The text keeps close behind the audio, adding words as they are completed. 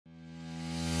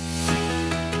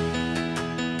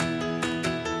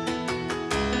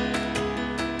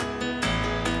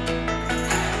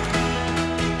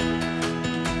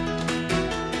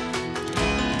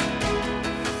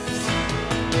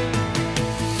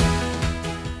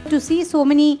to see so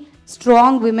many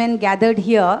strong women gathered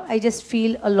here, I just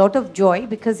feel a lot of joy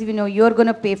because, you're going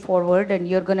to pay forward and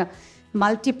you're going to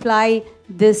multiply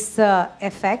this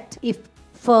effect. If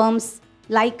firms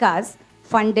like us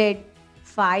funded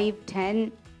 5,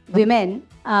 10 women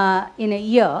in a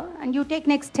year, and you take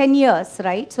next 10 years,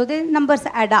 right? So the numbers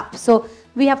add up. So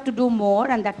we have to do more,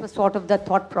 and that was sort of the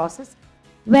thought process.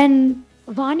 When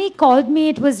Vani called me,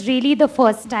 it was really the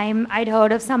first time I'd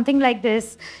heard of something like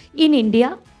this in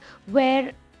India,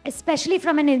 where, especially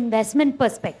from an investment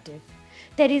perspective,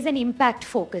 there is an impact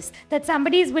focus, that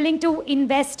somebody is willing to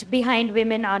invest behind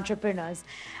women entrepreneurs.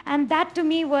 And that to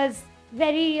me was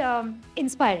very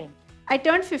inspiring. I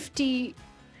turned 50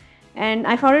 and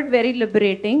I found it very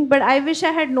liberating, but I wish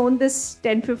I had known this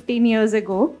 10, 15 years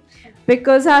ago,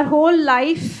 because our whole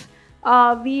life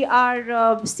we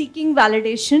are seeking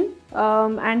validation,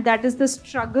 and that is the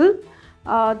struggle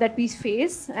that we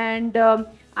face. And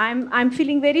I'm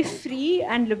feeling very free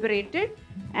and liberated.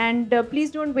 And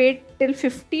please don't wait till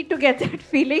 50 to get that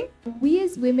feeling. We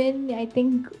as women, I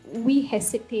think we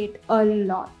hesitate a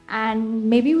lot, and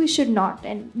maybe we should not,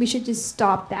 and we should just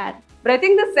stop that. But I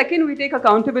think the second we take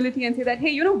accountability and say that,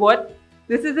 hey, you know what?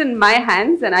 This is in my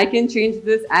hands and I can change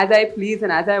this as I please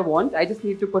and as I want. I just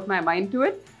need to put my mind to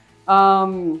it.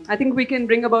 I think we can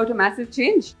bring about a massive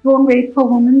change. Don't wait for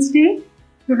Women's Day.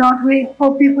 Do not wait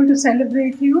for people to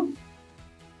celebrate you.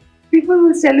 People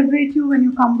will celebrate you when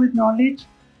you come with knowledge,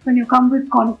 when you come with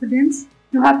confidence.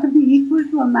 You have to be equal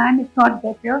to a man, if not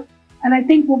better. And I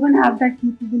think women have that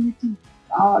capability.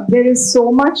 There is so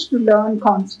much to learn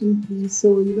constantly.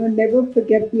 So, never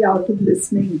forget the art of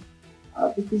listening.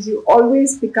 Because you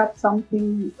always pick up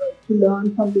something to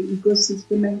learn from the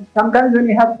ecosystem. And sometimes when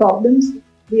you have problems,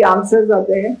 the answers are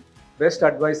there. Best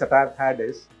advice that I've had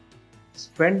is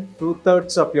spend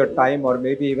 2/3 of your time, or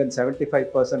maybe even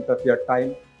 75% of your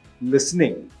time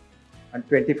listening and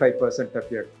 25% of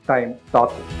your time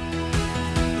talking.